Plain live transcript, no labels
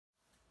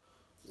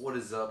What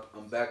is up?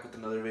 I'm back with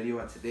another video,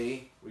 and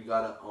today we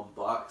gotta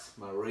unbox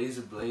my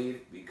Razer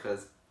blade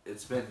because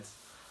it's been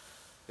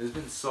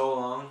so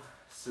long.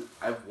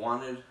 I've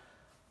wanted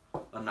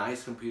a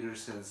nice computer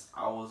since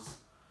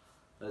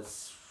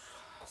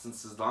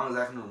since as long as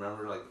I can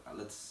remember.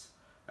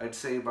 I'd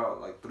say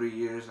about like 3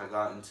 years. I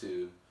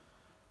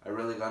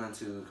really got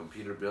into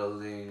computer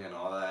building and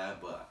all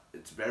that, but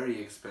it's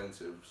very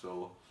expensive.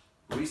 So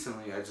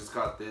recently I just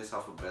got this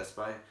off of Best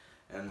Buy,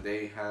 and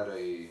they had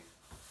a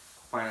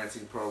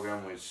financing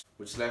program which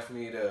left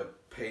me to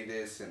pay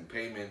this in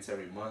payments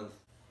every month.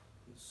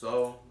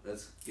 So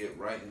let's get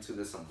right into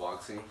this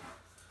unboxing.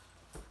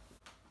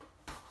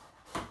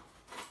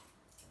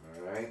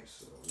 Alright,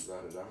 so we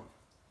got it out.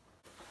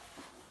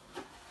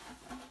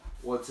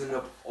 What's in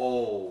the...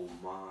 oh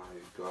my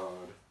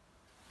god.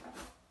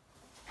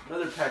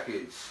 Another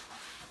package.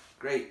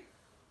 Great.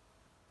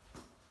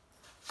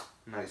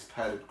 Nice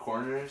padded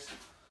corners.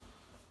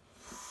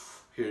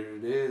 Here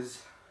it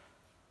is.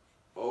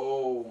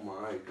 Oh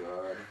my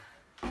god.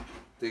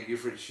 Thank you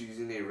for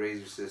choosing a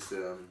Razer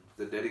system.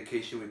 The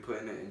dedication we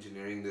put into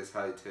engineering this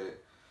high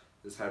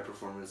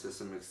performance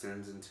system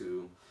extends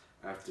into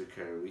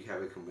aftercare. We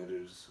have a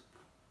committed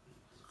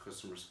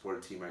customer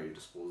support team at your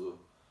disposal.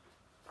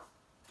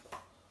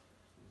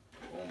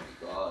 Oh my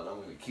god,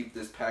 I'm gonna keep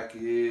this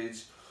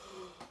package.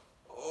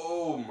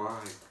 Oh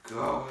my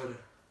god.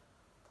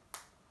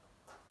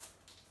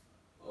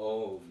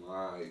 Oh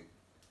my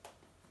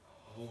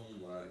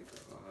god.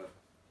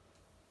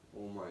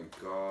 Oh my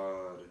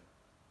god.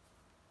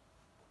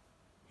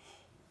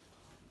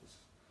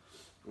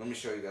 Let me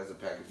show you guys the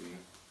packaging.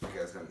 You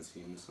guys haven't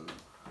seen some.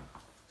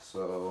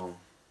 So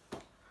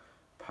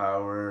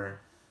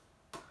power,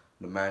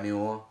 the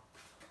manual.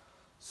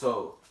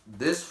 So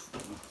this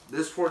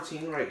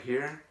 14 right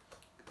here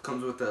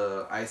comes with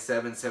the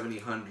i7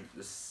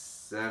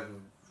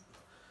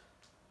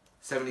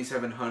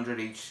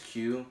 7700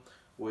 HQ,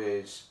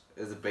 which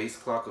is a base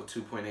clock of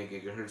 2.8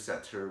 gigahertz.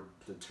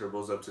 The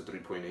turbo's up to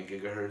 3.8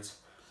 gigahertz.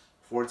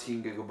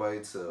 14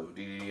 gigabytes of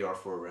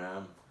DDR4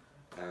 RAM,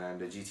 and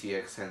a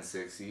GTX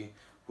 1060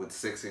 with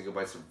 6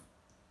 gigabytes of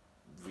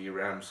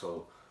VRAM.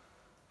 So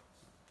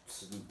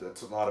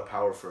that's a lot of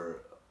power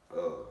for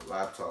a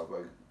laptop,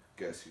 I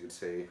guess you could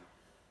say.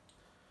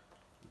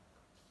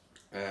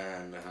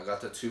 And I got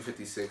the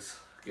 256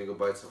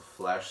 gigabytes of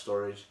flash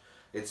storage.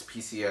 It's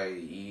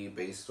PCIe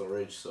based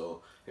storage,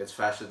 so it's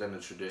faster than a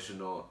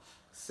traditional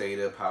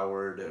SATA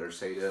powered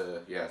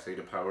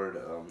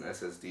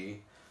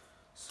SSD.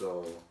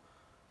 So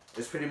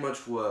it's pretty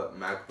much what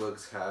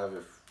MacBooks have.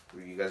 If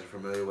you guys are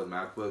familiar with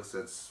MacBooks,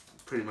 that's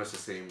pretty much the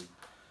same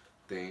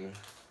thing.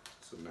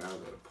 So now I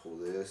gotta pull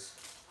this.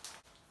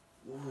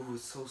 Ooh,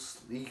 it's so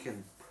sleek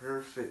and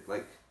perfect.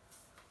 Like,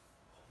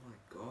 oh my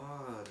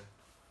god.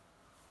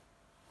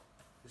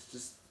 It's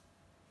just,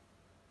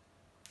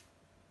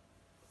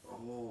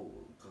 oh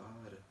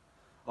god.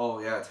 Oh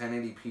yeah,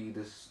 1080p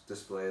this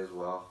display as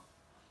well.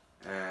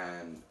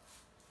 And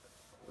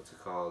what's it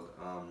called?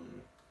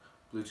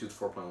 Bluetooth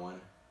 4.1.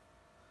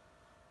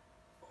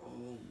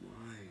 Oh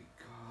my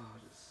god,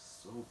 it's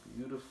so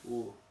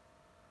beautiful.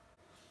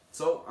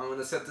 So I'm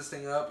gonna set this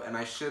thing up, and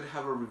I should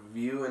have a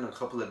review in a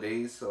couple of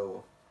days,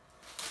 so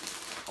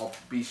I'll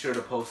be sure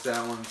to post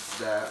that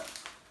once I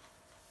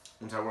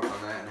work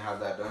on that and have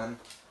that done.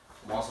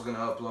 I'm also gonna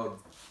upload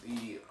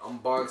the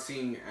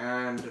unboxing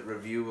and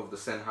review of the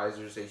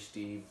Sennheiser's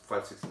HD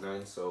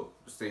 569, so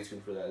stay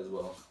tuned for that as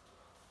well.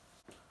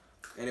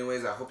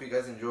 Anyways, I hope you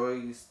guys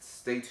enjoy.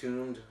 Stay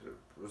tuned. It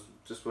was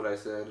just what I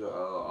said.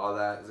 All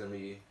that is gonna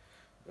be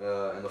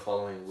in the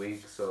following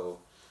week.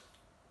 So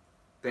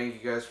thank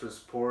you guys for the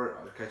support.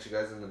 I'll catch you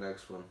guys in the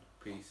next one.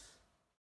 Peace.